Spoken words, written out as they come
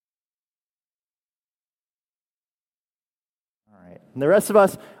And the rest of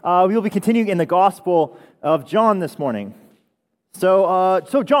us, we will be continuing in the Gospel of John this morning.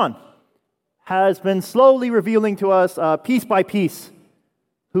 So John has been slowly revealing to us, piece by piece,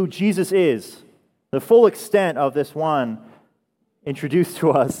 who Jesus is, the full extent of this one introduced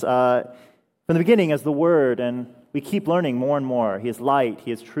to us from the beginning as the Word, and we keep learning more and more. He is light,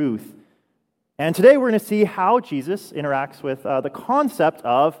 He is truth. And today we're going to see how Jesus interacts with the concept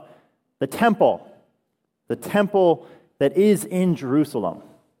of the temple that is in Jerusalem.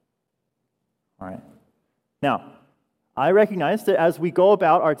 All right. Now, I recognize that as we go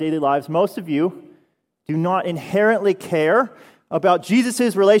about our daily lives, most of you do not inherently care about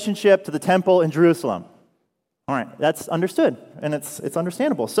Jesus' relationship to the temple in Jerusalem. All right, that's understood, and it's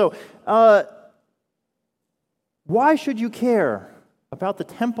understandable. So, why should you care about the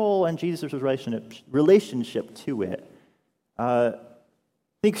temple and Jesus' relationship to it? I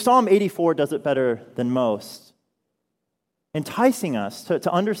think Psalm 84 does it better than most, enticing us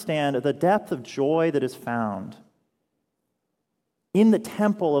to understand the depth of joy that is found in the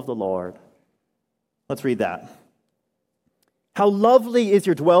temple of the Lord. Let's read that. How lovely is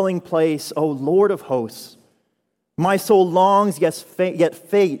your dwelling place, O Lord of hosts! My soul longs, yet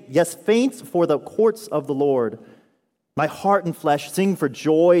faints for the courts of the Lord. My heart and flesh sing for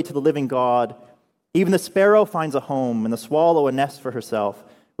joy to the living God. Even the sparrow finds a home, and the swallow a nest for herself,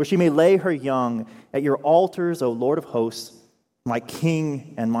 where she may lay her young at your altars, O Lord of hosts, my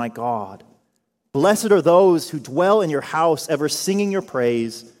King and my God. Blessed are those who dwell in your house, ever singing your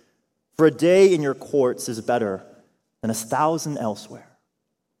praise, for a day in your courts is better than 1,000 elsewhere.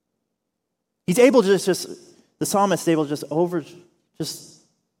 He's able to the psalmist is able to just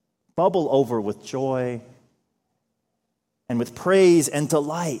bubble over with joy and with praise and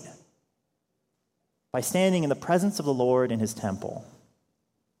delight by standing in the presence of the Lord in His temple.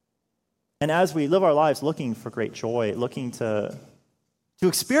 And as we live our lives looking for great joy, looking to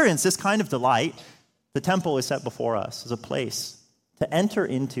experience this kind of delight, the temple is set before us as a place to enter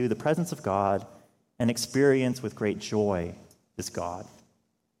into the presence of God and experience with great joy this God.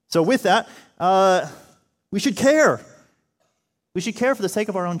 So with that, we should care. We should care for the sake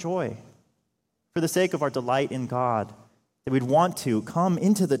of our own joy, for the sake of our delight in God, that we'd want to come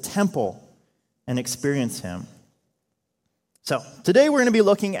into the temple and experience Him. So today we're going to be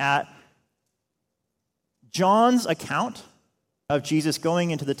looking at John's account of Jesus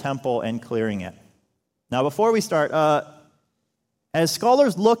going into the temple and clearing it. Now, before we start, as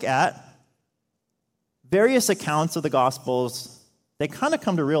scholars look at various accounts of the Gospels, they kind of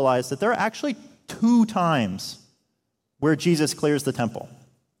come to realize that there are actually 2 times where Jesus clears the temple.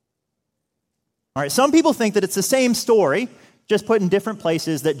 All right, some people think that it's the same story, just put in different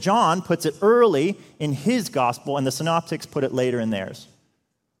places, that John puts it early in his Gospel and the synoptics put it later in theirs.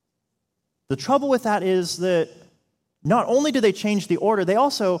 The trouble with that is that not only do they change the order, they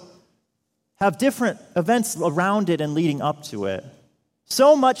also have different events around it and leading up to it.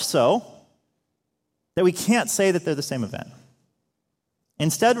 So much so that we can't say that they're the same event.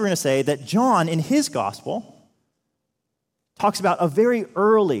 Instead, we're going to say that John, in his Gospel, talks about a very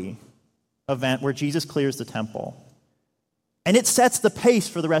early event where Jesus clears the temple. And it sets the pace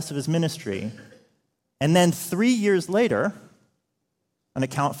for the rest of his ministry. And then 3 years later, an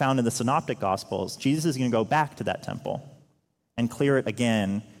account found in the Synoptic Gospels, Jesus is going to go back to that temple and clear it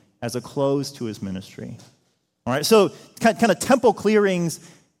again as a close to his ministry. All right, so kind of temple clearings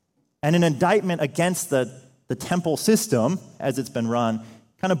and an indictment against the temple system as it's been run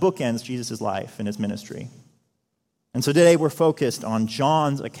kind of bookends Jesus' life and his ministry. And so today we're focused on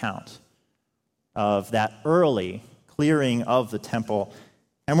John's account of that early clearing of the temple.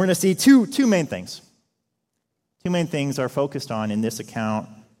 And we're going to see two main things. 2 main things are focused on in this account.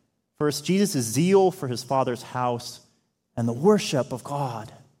 First, Jesus' zeal for his Father's house and the worship of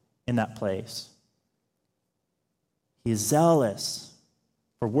God in that place. He is zealous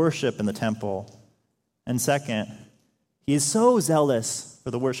for worship in the temple. And second, he is so zealous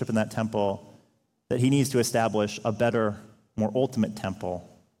for the worship in that temple that he needs to establish a better, more ultimate temple,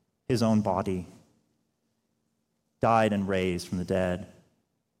 his own body, died and raised from the dead,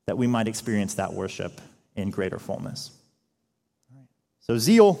 that we might experience that worship in greater fullness. So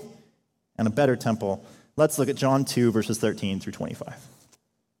zeal and a better temple. Let's look at John 2, verses 13 through 25.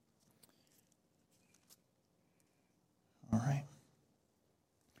 All right.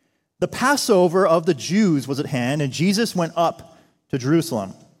 The Passover of the Jews was at hand, and Jesus went up to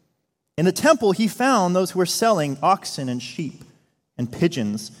Jerusalem. In the temple, he found those who were selling oxen and sheep and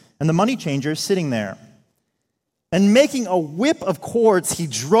pigeons, and the money changers sitting there. And making a whip of cords, he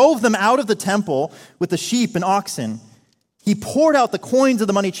drove them out of the temple with the sheep and oxen. He poured out the coins of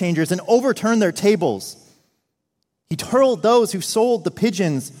the money changers and overturned their tables. He told those who sold the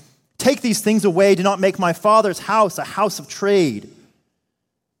pigeons, "Take these things away. Do not make my Father's house a house of trade."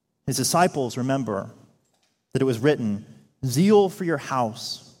 His disciples remember that it was written, "Zeal for your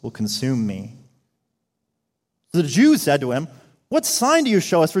house will consume me." So the Jews said to him, "What sign do you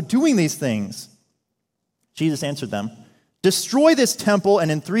show us for doing these things?" Jesus answered them, "Destroy this temple, and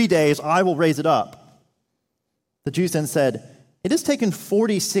in 3 days I will raise it up." The Jews then said, "It has taken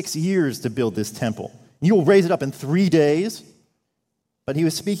 46 years to build this temple. You will raise it up in 3 days?" But he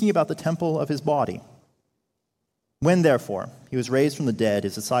was speaking about the temple of his body. When, therefore, he was raised from the dead,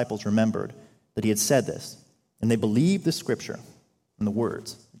 his disciples remembered that he had said this, and they believed the scripture and the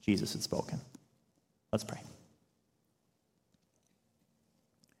words that Jesus had spoken. Let's pray.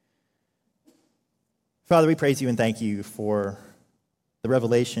 Father, we praise you and thank you for the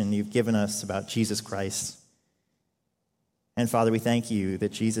revelation you've given us about Jesus Christ. And Father, we thank you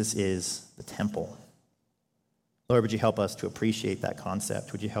that Jesus is the temple. Lord, would you help us to appreciate that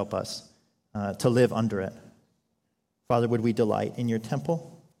concept? Would you help us to live under it? Father, would we delight in your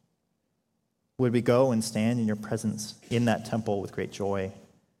temple? Would we go and stand in your presence in that temple with great joy?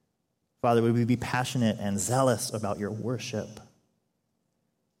 Father, would we be passionate and zealous about your worship?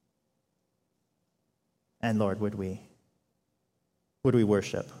 And Lord, would we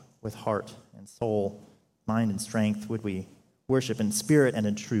worship with heart and soul, mind and strength? Would we worship in spirit and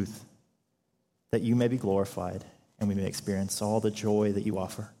in truth, that you may be glorified and we may experience all the joy that you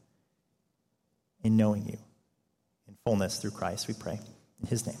offer in knowing you in fullness through Christ, we pray. In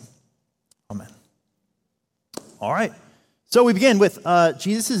his name, amen. All right, so we begin with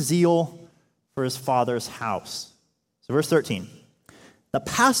Jesus' zeal for his Father's house. So verse 13. The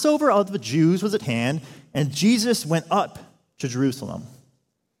Passover of the Jews was at hand, and Jesus went up to Jerusalem.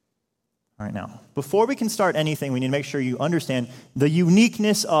 All right, now, before we can start anything, we need to make sure you understand the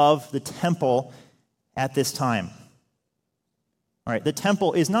uniqueness of the temple at this time. All right, the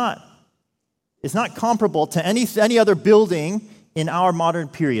temple is not comparable to any other building in our modern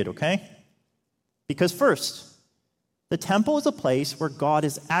period, okay? Because first, the temple is a place where God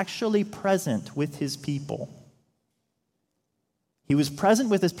is actually present with his people. He was present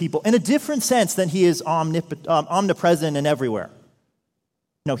with his people in a different sense than he is omnipresent and everywhere.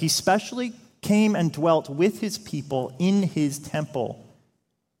 No, he specially came and dwelt with his people in his temple.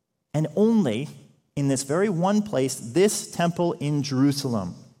 And only in this very one place, this temple in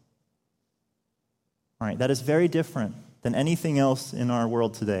Jerusalem. All right, that is very different than anything else in our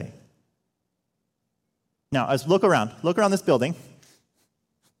world today. Now, as look around this building.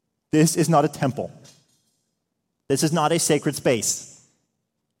 This is not a temple. This is not a sacred space.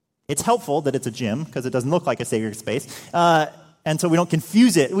 It's helpful that it's a gym because it doesn't look like a sacred space. And so we don't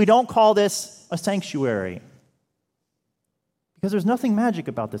confuse it. We don't call this a sanctuary because there's nothing magic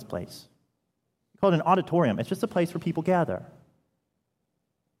about this place. We call it an auditorium. It's just a place where people gather.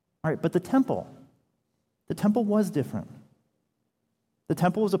 All right, but the temple was different. The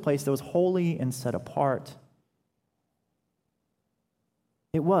temple was a place that was holy and set apart.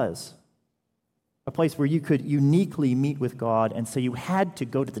 It was a place where you could uniquely meet with God, and so you had to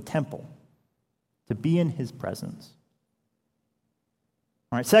go to the temple to be in his presence.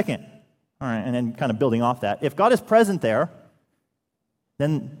 All right, second, and then kind of building off that, if God is present there,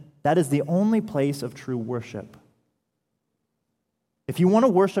 then that is the only place of true worship. If you want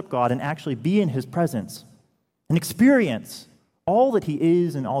to worship God and actually be in his presence and experience all that he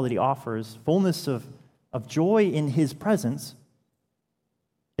is and all that he offers, fullness of joy in his presence,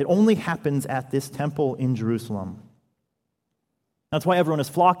 it only happens at this temple in Jerusalem. That's why everyone is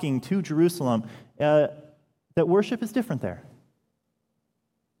flocking to Jerusalem, that worship is different there.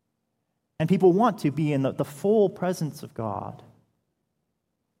 And people want to be in the full presence of God.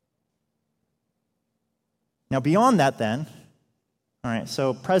 Now, beyond that then, all right,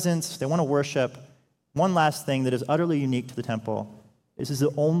 so presence, they want to worship. One last thing that is utterly unique to the temple, this is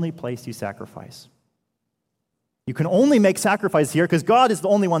the only place you sacrifice. You can only make sacrifice here because God is the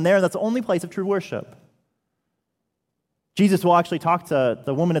only one there, and that's the only place of true worship. Jesus will actually talk to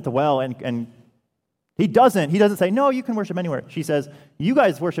the woman at the well, and he doesn't say, no, you can worship anywhere. She says, you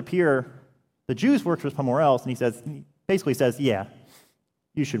guys worship here, the Jews worship somewhere else, and he basically says, yeah,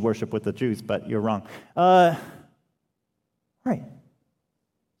 you should worship with the Jews, but you're wrong. Right.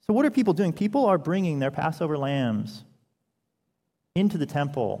 So what are people doing? People are bringing their Passover lambs into the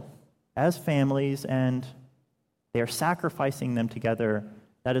temple as families, and they are sacrificing them together.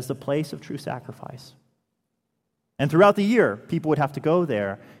 That is the place of true sacrifice. And throughout the year, people would have to go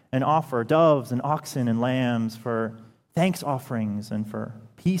there and offer doves and oxen and lambs for thanks offerings and for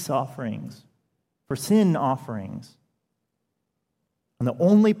peace offerings, for sin offerings. And the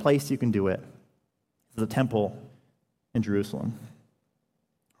only place you can do it is the temple in Jerusalem.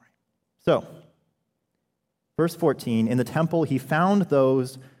 So, verse 14, in the temple he found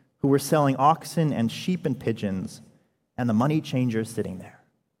those who were selling oxen and sheep and pigeons, and the money changers sitting there.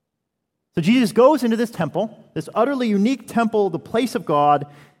 So Jesus goes into this temple, this utterly unique temple, the place of God,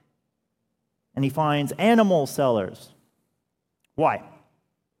 and he finds animal sellers. Why?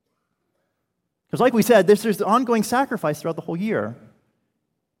 Because like we said, there's ongoing sacrifice throughout the whole year.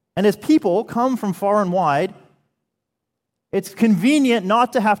 And as people come from far and wide, it's convenient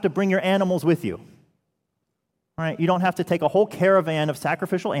not to have to bring your animals with you. All right, you don't have to take a whole caravan of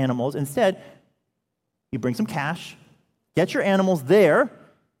sacrificial animals. Instead, you bring some cash, get your animals there,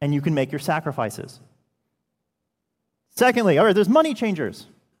 and you can make your sacrifices. Secondly, all right, there's money changers.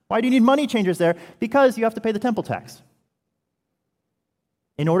 Why do you need money changers there? Because you have to pay the temple tax.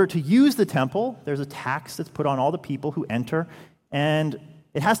 In order to use the temple, there's a tax that's put on all the people who enter, and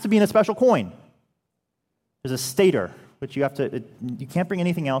it has to be in a special coin. There's a stater, which you can't bring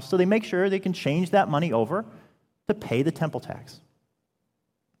anything else, so they make sure they can change that money over to pay the temple tax.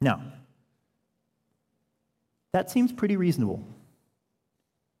 Now, that seems pretty reasonable.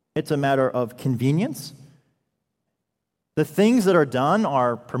 It's a matter of convenience. The things that are done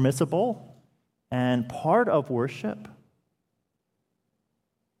are permissible and part of worship.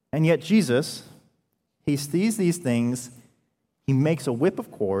 And yet Jesus, he sees these things, he makes a whip of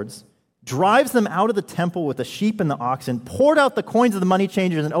cords, drives them out of the temple with the sheep and the oxen, poured out the coins of the money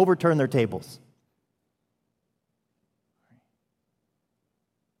changers, and overturned their tables.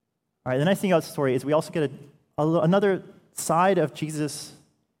 All right, the nice thing about the story is we also get another side of Jesus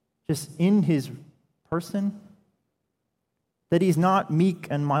just in his person, that he's not meek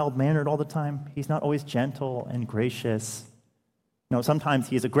and mild-mannered all the time. He's not always gentle and gracious. No, sometimes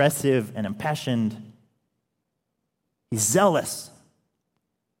he's aggressive and impassioned. He's zealous.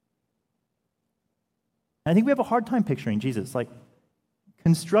 And I think we have a hard time picturing Jesus, like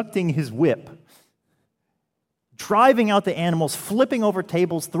constructing his whip, driving out the animals, flipping over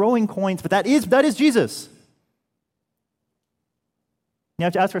tables, throwing coins, but that is Jesus. You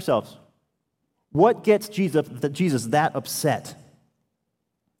have to ask ourselves, what gets Jesus that upset?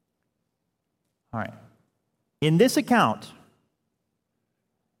 All right. In this account,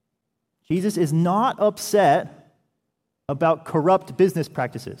 Jesus is not upset about corrupt business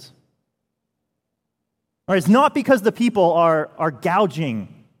practices. Or it's not because the people are gouging.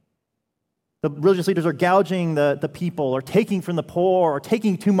 The religious leaders are gouging the people or taking from the poor or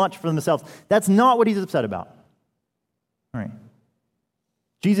taking too much for themselves. That's not what he's upset about. All right.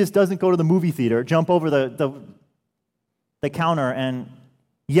 Jesus doesn't go to the movie theater, jump over the counter and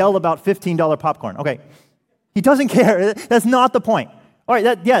yell about $15 popcorn. Okay. He doesn't care. That's not the point. All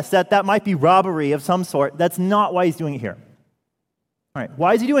right, that might be robbery of some sort. That's not why he's doing it here. All right,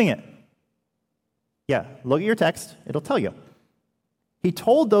 why is he doing it? Yeah, look at your text. It'll tell you. He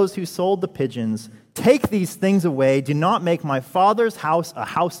told those who sold the pigeons, "Take these things away. Do not make my Father's house a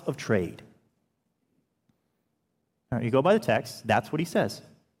house of trade." All right, you go by the text. That's what he says.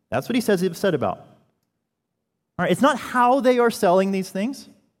 That's what he says he's upset about. All right, it's not how they are selling these things.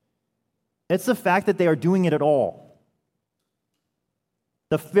 It's the fact that they are doing it at all.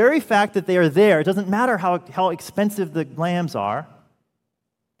 The very fact that they are there, it doesn't matter how expensive the lambs are,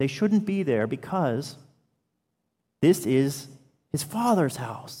 they shouldn't be there because this is his Father's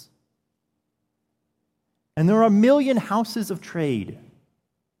house. And there are a million houses of trade.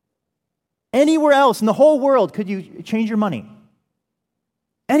 Anywhere else in the whole world could you change your money.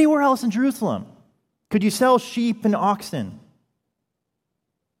 Anywhere else in Jerusalem could you sell sheep and oxen.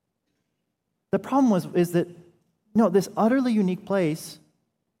 The problem is that this utterly unique place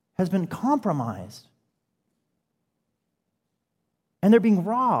has been compromised. And they're being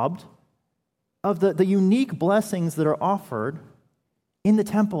robbed of the unique blessings that are offered in the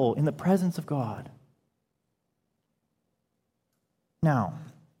temple, in the presence of God. Now,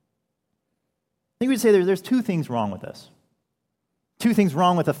 I think we'd say there's two things wrong with this. Two things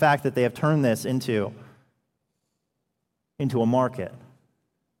wrong with the fact that they have turned this into a market.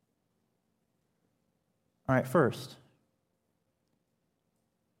 All right, first,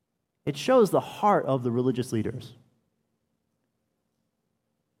 it shows the heart of the religious leaders.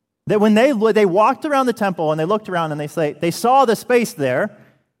 That when they walked around the temple and they looked around and they saw the space there, and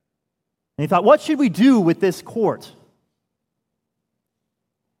they thought, what should we do with this court?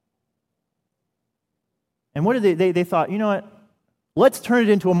 And what did they thought, you know what? Let's turn it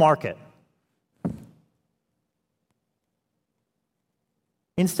into a market.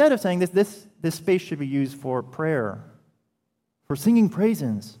 Instead of saying this space should be used for prayer, for singing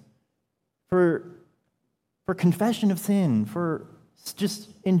praises, for confession of sin, for just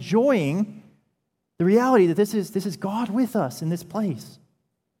enjoying The reality that this is God with us in this place.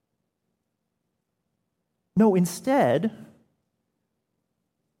 No, instead,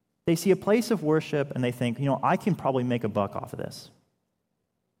 they see a place of worship and they think, I can probably make a buck off of this.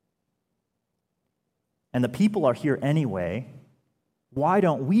 And the people are here anyway. Why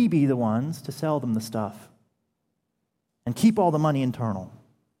don't we be the ones to sell them the stuff and keep all the money internal?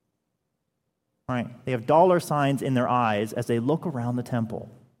 All right, they have dollar signs in their eyes as they look around the temple.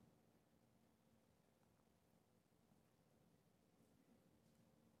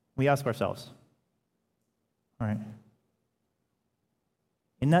 We ask ourselves, all right,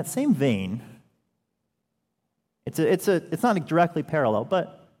 in that same vein, it's not directly parallel,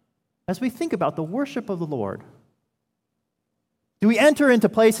 but as we think about the worship of the Lord, do we enter into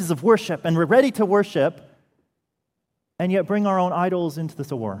places of worship and we're ready to worship and yet bring our own idols into the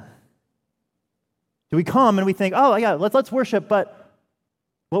store? Do we come and we think, oh yeah, let's worship, but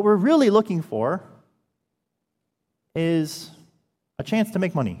what we're really looking for is a chance to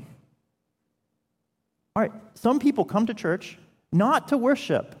make money? All right, some people come to church not to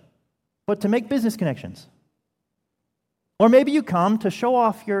worship, but to make business connections. Or maybe you come to show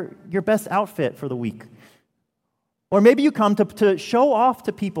off your best outfit for the week. Or maybe you come to show off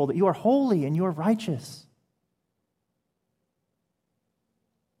to people that you are holy and you are righteous.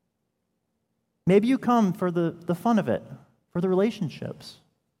 Maybe you come for the fun of it, for the relationships.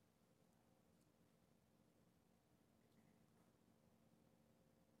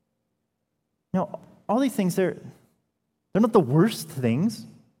 Now, all these things, they're not the worst things,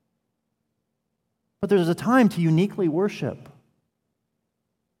 but there's a time to uniquely worship,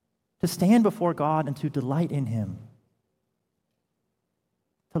 to stand before God and to delight in Him,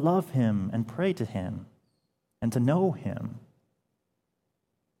 to love Him and pray to Him and to know Him.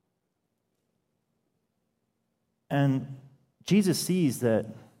 And Jesus sees that,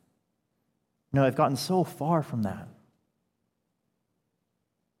 I've gotten so far from that.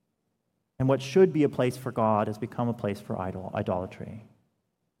 And what should be a place for God has become a place for idolatry.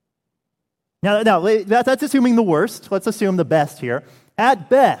 Now, that's assuming the worst. Let's assume the best here. At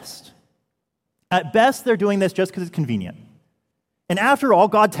best, they're doing this just because it's convenient. And after all,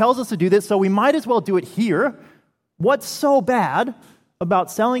 God tells us to do this, so we might as well do it here. What's so bad about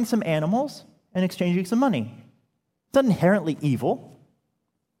selling some animals and exchanging some money? It's not inherently evil.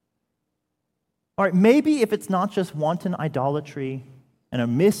 All right, maybe if it's not just wanton idolatry and a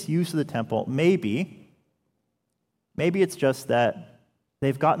misuse of the temple, maybe it's just that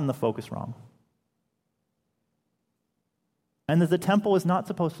they've gotten the focus wrong. And that the temple is not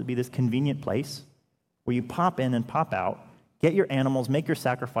supposed to be this convenient place where you pop in and pop out, get your animals, make your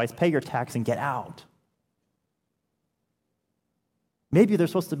sacrifice, pay your tax, and get out. Maybe they're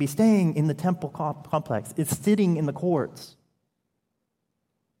supposed to be staying in the temple complex. It's sitting in the courts,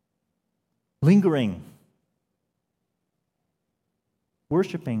 lingering,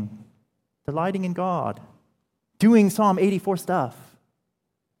 worshiping, delighting in God, doing Psalm 84 stuff.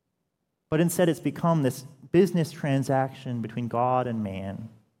 But instead it's become this business transaction between God and man.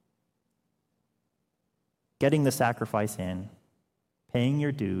 Getting the sacrifice in, paying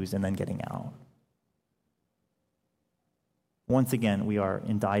your dues, and then getting out. Once again, we are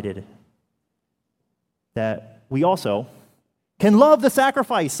indicted that we also can love the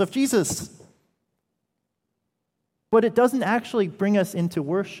sacrifice of Jesus. But it doesn't actually bring us into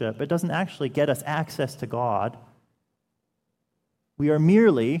worship. It doesn't actually get us access to God. We are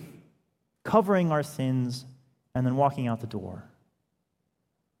merely covering our sins and then walking out the door.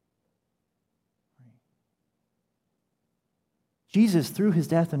 Jesus, through his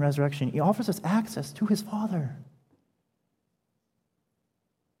death and resurrection, he offers us access to his Father.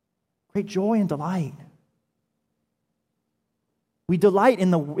 Great joy and delight. We delight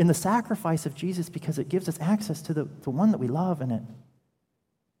in the sacrifice of Jesus because it gives us access to the one that we love, and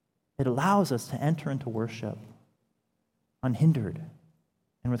it allows us to enter into worship unhindered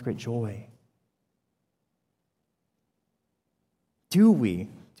and with great joy. Do we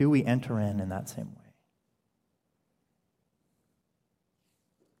enter in that same way?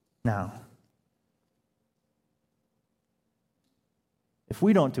 Now, if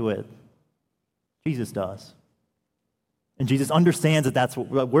we don't do it, Jesus does. And Jesus understands that that's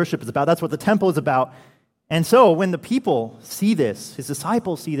what worship is about. That's what the temple is about. And so when the people see this, his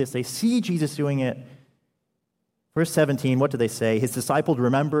disciples see this, they see Jesus doing it. Verse 17, what do they say? His disciples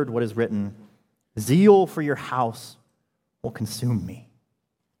remembered what is written, "Zeal for your house will consume me."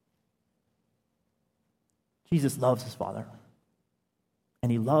 Jesus loves his Father.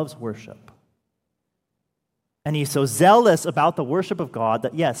 And he loves worship. And he's so zealous about the worship of God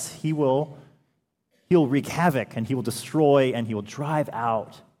that, yes, he'll wreak havoc and he will destroy and he will drive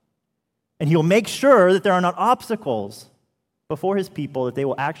out And he'll make sure that there are not obstacles before his people, that they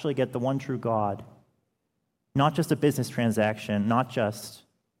will actually get the one true God. Not just a business transaction, not just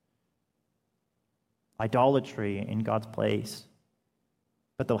idolatry in God's place,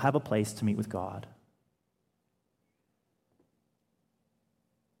 but they'll have a place to meet with God.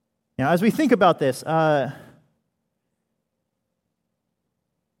 Now, as we think about this, why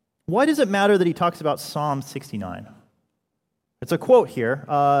does it matter that he talks about Psalm 69? It's a quote here,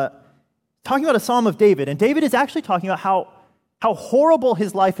 talking about a Psalm of David, and David is actually talking about how horrible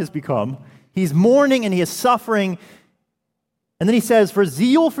his life has become. He's mourning and he is suffering. And then he says, "For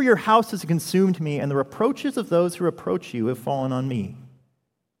zeal for your house has consumed me, and the reproaches of those who reproach you have fallen on me."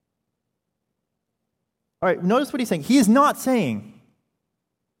 All right, notice what he's saying. He is not saying,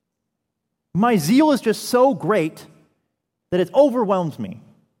 my zeal is just so great that it overwhelms me.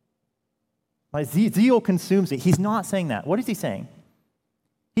 My zeal consumes me. He's not saying that. What is he saying?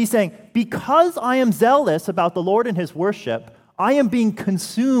 He's saying, because I am zealous about the Lord and his worship, I am being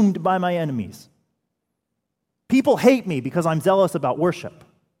consumed by my enemies. People hate me because I'm zealous about worship.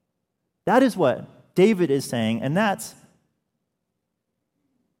 That is what David is saying, and that's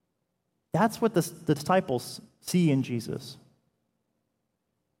what the disciples see in Jesus.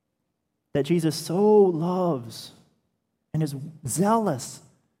 That Jesus so loves and is zealous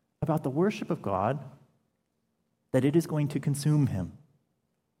about the worship of God that it is going to consume him.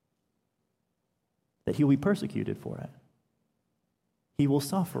 That he will be persecuted for it. He will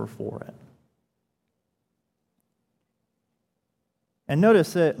suffer for it. And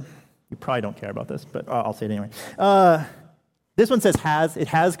notice that, you probably don't care about this, but I'll say it anyway. This one says it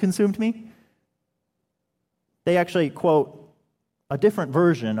has consumed me. They actually quote a different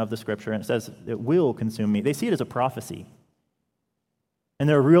version of the scripture, and it says it will consume me. They see it as a prophecy. And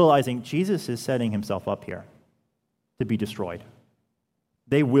they're realizing Jesus is setting himself up here to be destroyed.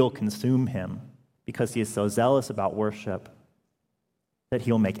 They will consume him because he is so zealous about worship that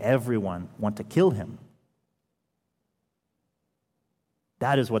he'll make everyone want to kill him.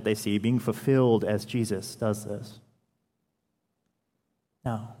 That is what they see being fulfilled as Jesus does this.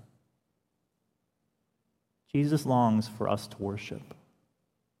 Now, Jesus longs for us to worship.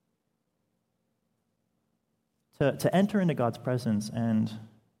 To enter into God's presence and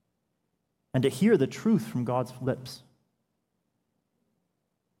to hear the truth from God's lips.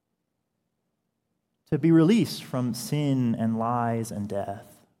 To be released from sin and lies and death.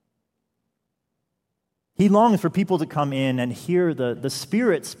 He longs for people to come in and hear the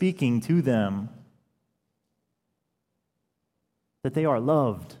Spirit speaking to them that they are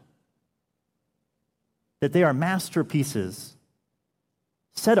loved, that they are masterpieces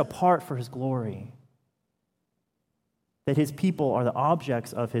set apart for his glory, that his people are the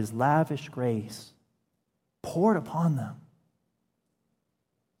objects of his lavish grace poured upon them,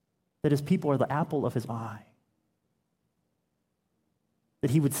 that his people are the apple of his eye,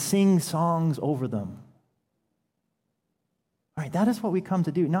 that he would sing songs over them. All right, that is what we come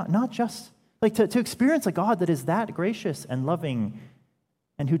to do, not just like to experience a God that is that gracious and loving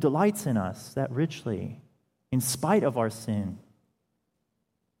and who delights in us that richly in spite of our sin.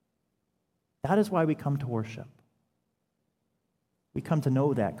 That is why we come to worship. We come to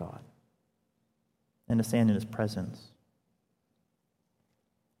know that God and to stand in his presence.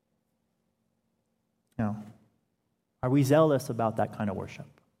 Now, are we zealous about that kind of worship?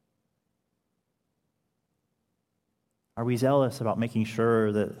 Are we zealous about making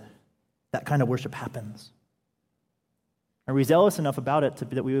sure that that kind of worship happens? Are we zealous enough about it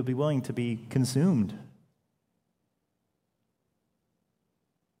that we would be willing to be consumed?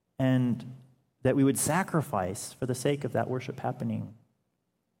 And that we would sacrifice for the sake of that worship happening?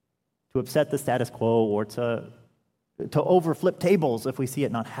 To upset the status quo or to overflip tables if we see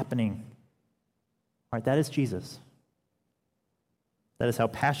it not happening? All right, that is Jesus. That is how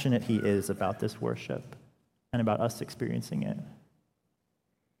passionate he is about this worship and about us experiencing it.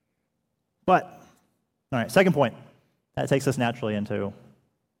 But, all right, second point. That takes us naturally into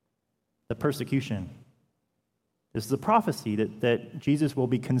the persecution. This is a prophecy that Jesus will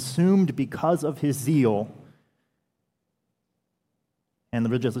be consumed because of his zeal. And the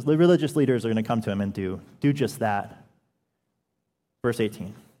religious leaders are going to come to him and do just that. Verse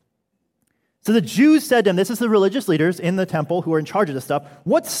 18. So the Jews said to him, this is the religious leaders in the temple who are in charge of this stuff,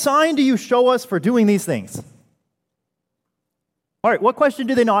 "What sign do you show us for doing these things?" All right, what question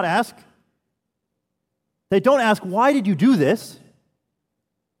do they not ask? They don't ask, why did you do this?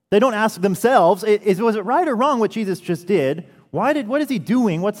 They don't ask themselves, was it right or wrong what Jesus just did? What is he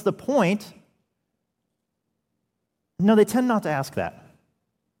doing? What's the point? No, they tend not to ask that.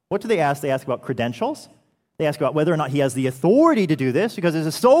 What do they ask? They ask about credentials. They ask about whether or not he has the authority to do this, because this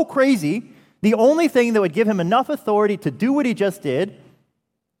is so crazy. The only thing that would give him enough authority to do what he just did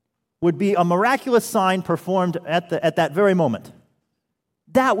would be a miraculous sign performed at that very moment.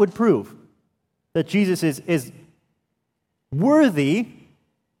 That would prove that Jesus is worthy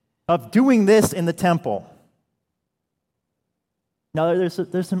of doing this in the temple. Now,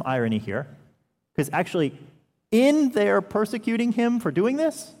 there's some irony here, because actually, in their persecuting him for doing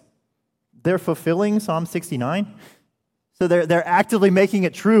this, they're fulfilling Psalm 69. So they're actively making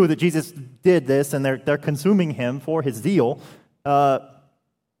it true that Jesus did this, and they're consuming him for his zeal. But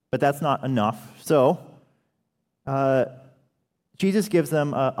that's not enough. So Jesus gives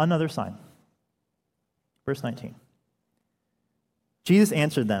them another sign. Verse 19. Jesus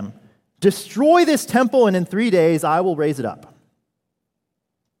answered them, "Destroy this temple, and in 3 days I will raise it up."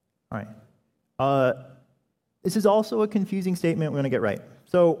 All right. This is also a confusing statement we want to get right.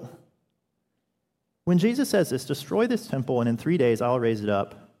 So, when Jesus says this, destroy this temple, and in 3 days I'll raise it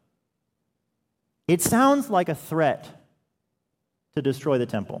up, it sounds like a threat to destroy the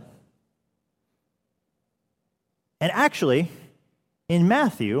temple. And actually, in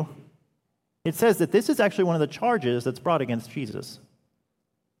Matthew, it says that this is actually one of the charges that's brought against Jesus.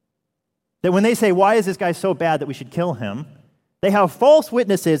 That when they say, why is this guy so bad that we should kill him? They have false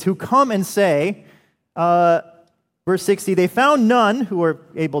witnesses who come and say, verse 60, they found none who were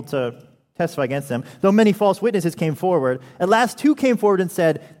able to testify against them, though many false witnesses came forward. At last 2 came forward and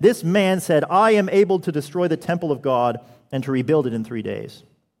said, this man said, I am able to destroy the temple of God and to rebuild it in 3 days.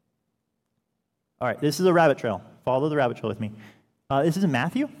 All right, this is a rabbit trail. Follow the rabbit trail with me. This is in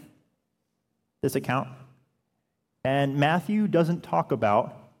Matthew, this account. And Matthew doesn't talk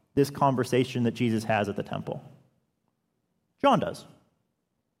about this conversation that Jesus has at the temple. John does.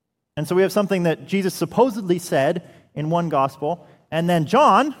 And so we have something that Jesus supposedly said in one gospel, and then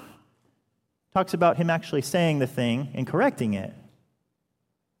John talks about him actually saying the thing and correcting it.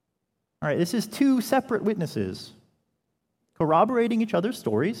 All right, this is 2 separate witnesses corroborating each other's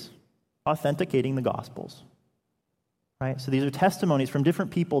stories, authenticating the gospels. Right? So these are testimonies from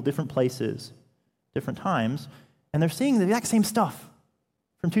different people, different places, different times, and they're seeing the exact same stuff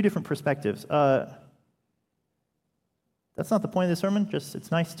from 2 different perspectives. That's not the point of the sermon. Just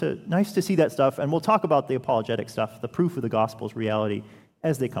it's nice to see that stuff, and we'll talk about the apologetic stuff, the proof of the gospel's reality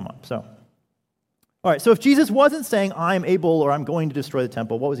as they come up. So, all right. So if Jesus wasn't saying I'm able or I'm going to destroy the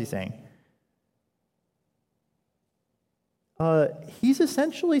temple, what was he saying? He's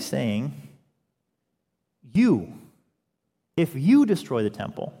essentially saying, if you destroy the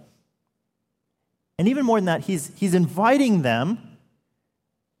temple, and even more than that, he's inviting them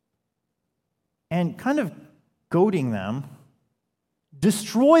and kind of goading them,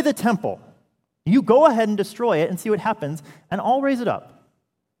 destroy the temple. You go ahead and destroy it and see what happens, and I'll raise it up.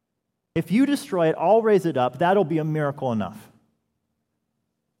 If you destroy it, I'll raise it up. That'll be a miracle enough.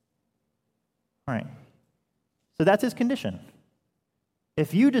 All right. So that's his condition.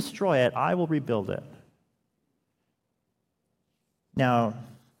 If you destroy it, I will rebuild it. Now,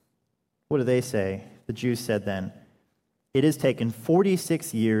 what do they say? The Jews said then, it has taken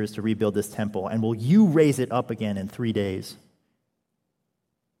 46 years to rebuild this temple, and will you raise it up again in 3 days?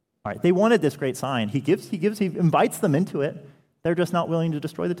 All right, they wanted this great sign. He invites them into it. They're just not willing to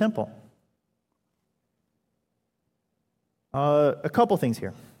destroy the temple. A couple things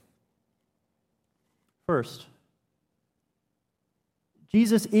here. First,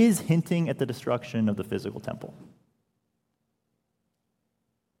 Jesus is hinting at the destruction of the physical temple.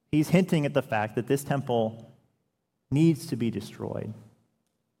 He's hinting at the fact that this temple needs to be destroyed.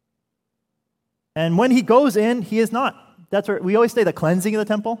 And when he goes in, he is not. That's where we always say the cleansing of the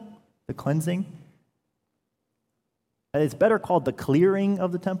temple, the cleansing. It's better called the clearing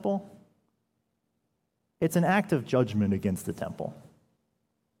of the temple. It's an act of judgment against the temple.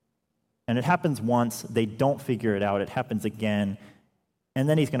 And it happens once, they don't figure it out, it happens again, and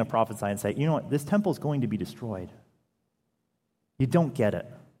then he's going to prophesy and say, you know what, this temple is going to be destroyed. You don't get it.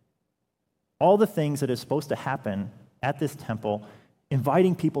 All the things that are supposed to happen at this temple,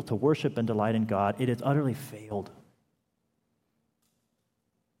 inviting people to worship and delight in God, it has utterly failed.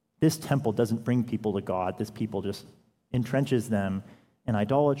 This temple doesn't bring people to God. This people just entrenches them in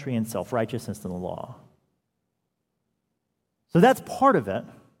idolatry and self-righteousness in the law. So that's part of it.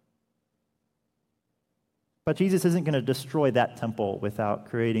 But Jesus isn't going to destroy that temple without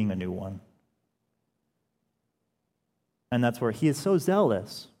creating a new one. And that's where he is so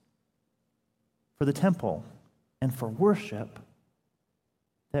zealous for the temple and for worship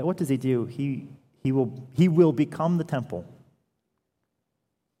that what does he do? He will become the temple.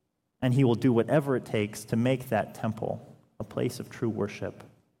 And he will do whatever it takes to make that temple a place of true worship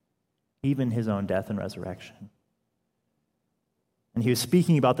even his own death and resurrection. And he was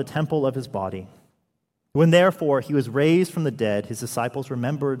speaking about the temple of his body. When therefore he was raised from the dead, his disciples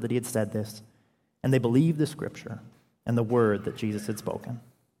remembered that he had said this, and they believed the scripture and the word that Jesus had spoken.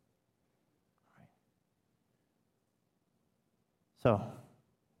 So,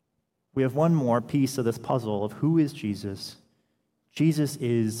 we have one more piece of this puzzle of who is Jesus. Jesus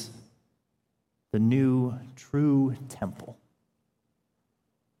is the new true temple,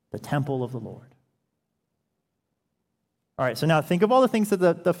 the temple of the Lord. All right, so now think of all the things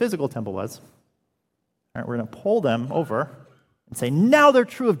that the physical temple was. All right, we're going to pull them over and say, now they're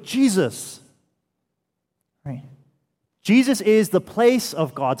true of Jesus. Right? Jesus is the place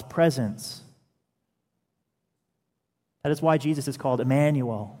of God's presence. That is why Jesus is called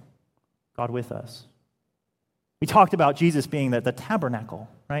Emmanuel, God with us. We talked about Jesus being the tabernacle,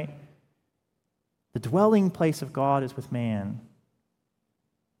 right? The dwelling place of God is with man.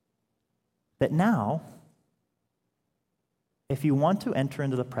 But now, if you want to enter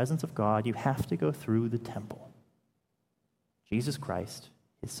into the presence of God, you have to go through the temple. Jesus Christ,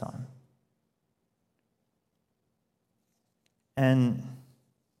 his Son. And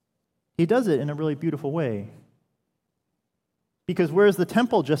he does it in a really beautiful way. Because whereas the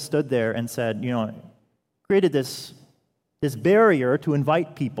temple just stood there and said, created this barrier to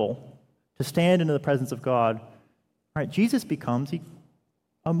invite people to stand into the presence of God, right, Jesus becomes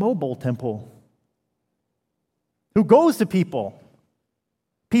a mobile temple who goes to people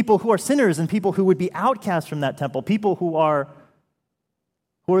who are sinners and people who would be outcast from that temple, people who are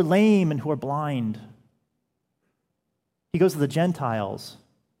lame and who are blind. He goes to the Gentiles.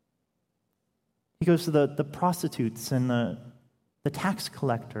 He goes to the prostitutes and the tax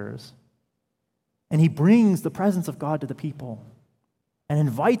collectors. And he brings the presence of God to the people and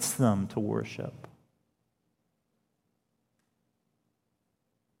invites them to worship.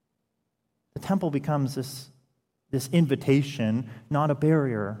 The temple becomes this invitation, not a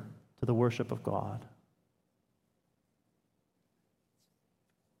barrier to the worship of God.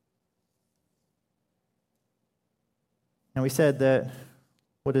 Now we said that,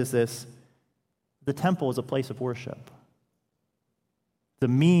 what is this? The temple is a place of worship. The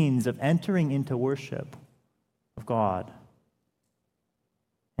means of entering into worship of God.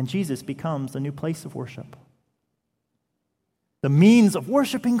 And Jesus becomes the new place of worship. The means of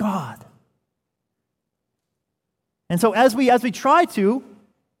worshiping God. And so as we try to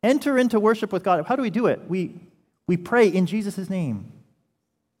enter into worship with God, how do we do it? We pray in Jesus' name.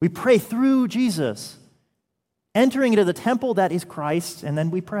 We pray through Jesus, entering into the temple that is Christ, and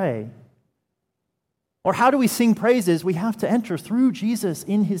then we pray. Or how do we sing praises? We have to enter through Jesus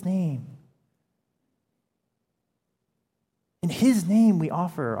in his name. In his name we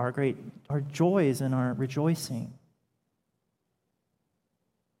offer our joys and our rejoicing.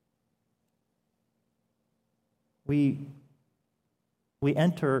 We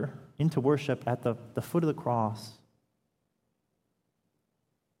enter into worship at the foot of the cross.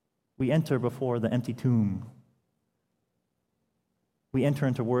 We enter before the empty tomb. We enter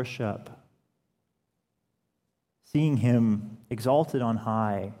into worship, seeing him exalted on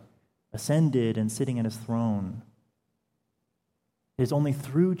high, ascended and sitting at his throne. It is only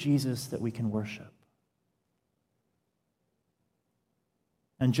through Jesus that we can worship.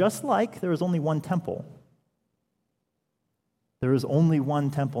 And just like there is only one temple, there is only one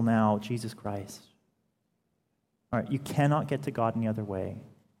temple now, Jesus Christ. All right, you cannot get to God any other way.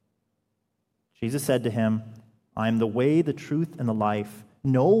 Jesus said to him, I am the way, the truth, and the life.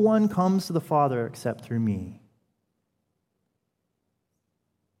 No one comes to the Father except through me.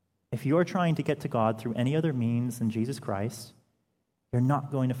 If you are trying to get to God through any other means than Jesus Christ, you're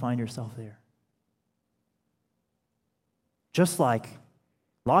not going to find yourself there. Just like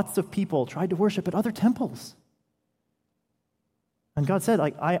lots of people tried to worship at other temples. And God said,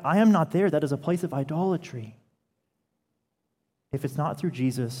 I am not there. That is a place of idolatry. If it's not through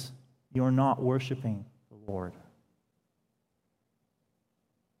Jesus, you're not worshiping the Lord.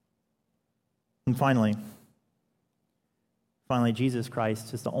 And finally, Jesus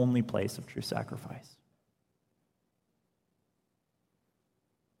Christ is the only place of true sacrifice.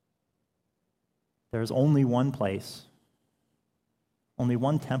 There is only one place, only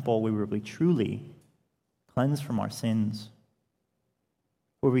one temple where we will be truly cleansed from our sins,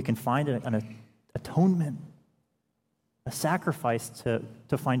 where we can find an atonement, a sacrifice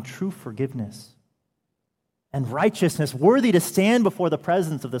to find true forgiveness and righteousness worthy to stand before the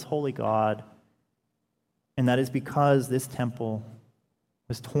presence of this holy God. And that is because this temple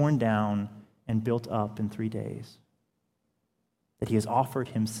was torn down and built up in 3 days. That he has offered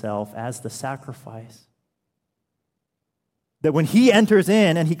himself as the sacrifice. That when he enters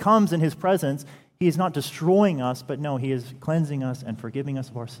in and he comes in his presence, he is not destroying us, but no, he is cleansing us and forgiving us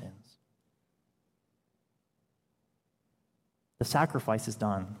of our sins. The sacrifice is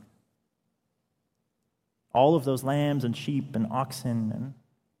done. All of those lambs and sheep and oxen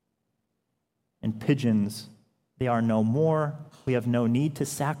and pigeons, they are no more. We have no need to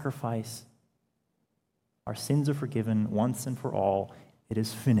sacrifice. Our sins are forgiven once and for all. It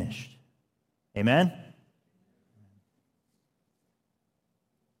is finished. Amen?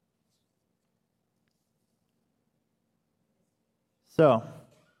 So,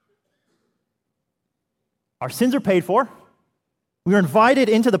 our sins are paid for. We are invited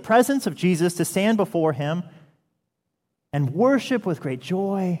into the presence of Jesus to stand before him and worship with great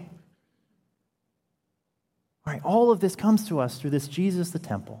joy. All right, all of this comes to us through this Jesus the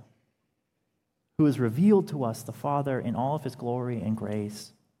temple, who has revealed to us the Father in all of his glory and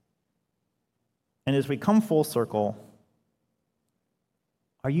grace. And as we come full circle,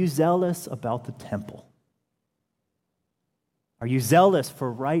 are you zealous about the temple? Are you zealous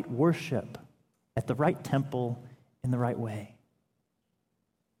for right worship at the right temple in the right way?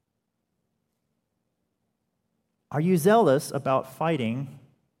 Are you zealous about fighting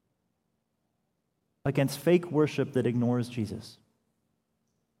against fake worship that ignores Jesus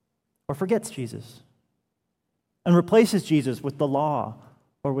or forgets Jesus and replaces Jesus with the law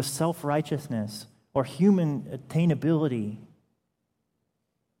or with self-righteousness or human attainability?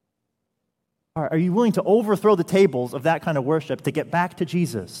 Are you willing to overthrow the tables of that kind of worship to get back to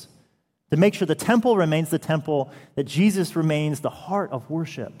Jesus, to make sure the temple remains the temple, that Jesus remains the heart of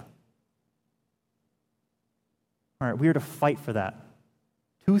worship? All right, we are to fight for that,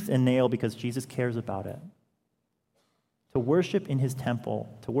 tooth and nail, because Jesus cares about it. To worship in his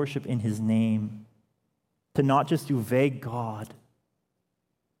temple, to worship in his name, to not just do vague God,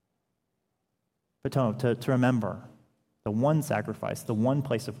 but to remember the one sacrifice, the one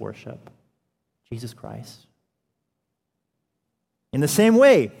place of worship, Jesus Christ. In the same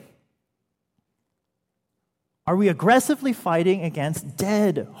way, are we aggressively fighting against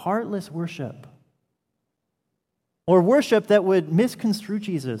dead, heartless worship? Or worship that would misconstrue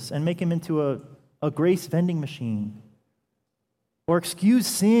Jesus and make him into a grace vending machine? Or excuse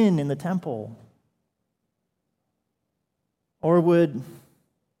sin in the temple? Or would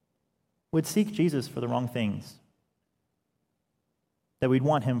seek Jesus for the wrong things? That we'd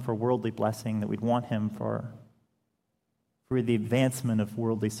want him for worldly blessing, that we'd want him for the advancement of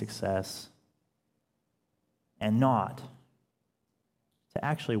worldly success, and not to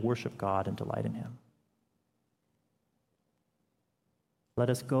actually worship God and delight in him. Let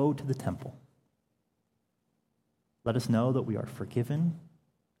us go to the temple. Let us know that we are forgiven.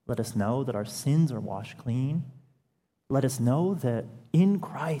 Let us know that our sins are washed clean. Let us know that in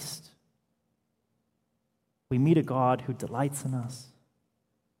Christ we meet a God who delights in us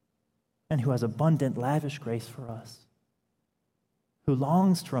and who has abundant, lavish grace for us, who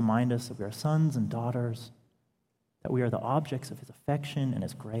longs to remind us that we are sons and daughters, that we are the objects of his affection and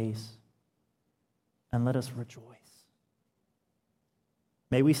his grace, and let us rejoice.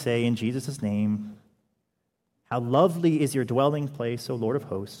 May we say in Jesus' name, how lovely is your dwelling place, O Lord of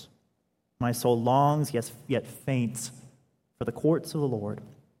hosts. My soul longs, yet faints, for the courts of the Lord.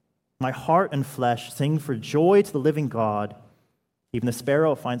 My heart and flesh sing for joy to the living God. Even the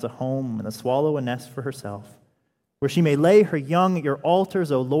sparrow finds a home, and the swallow a nest for herself, where she may lay her young at your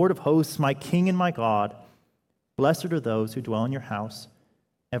altars, O Lord of hosts, my King and my God. Blessed are those who dwell in your house,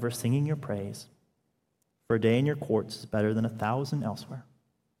 ever singing your praise. For a day in your courts is better than 1,000 elsewhere.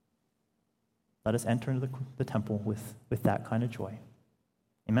 Let us enter into the temple with that kind of joy.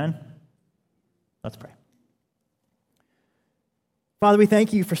 Amen? Let's pray. Father, we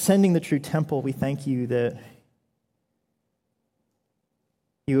thank you for sending the true temple. We thank you that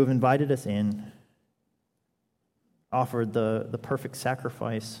you have invited us in, offered the perfect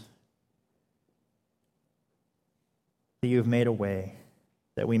sacrifice, that you have made a way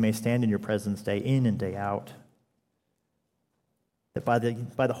that we may stand in your presence day in and day out. That by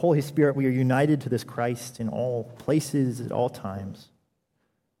the Holy Spirit we are united to this Christ in all places, at all times.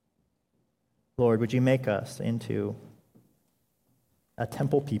 Lord, would you make us into a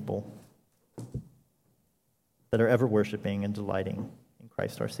temple people that are ever worshiping and delighting in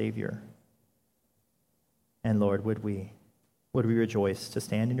Christ our Savior. And Lord, would we rejoice to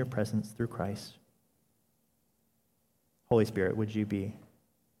stand in your presence through Christ. Holy Spirit, would you be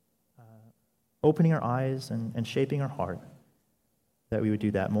opening our eyes and shaping our heart, that we would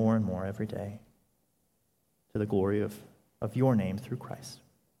do that more and more every day to the glory of your name through Christ,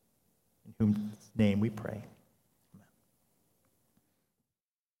 in whose name we pray.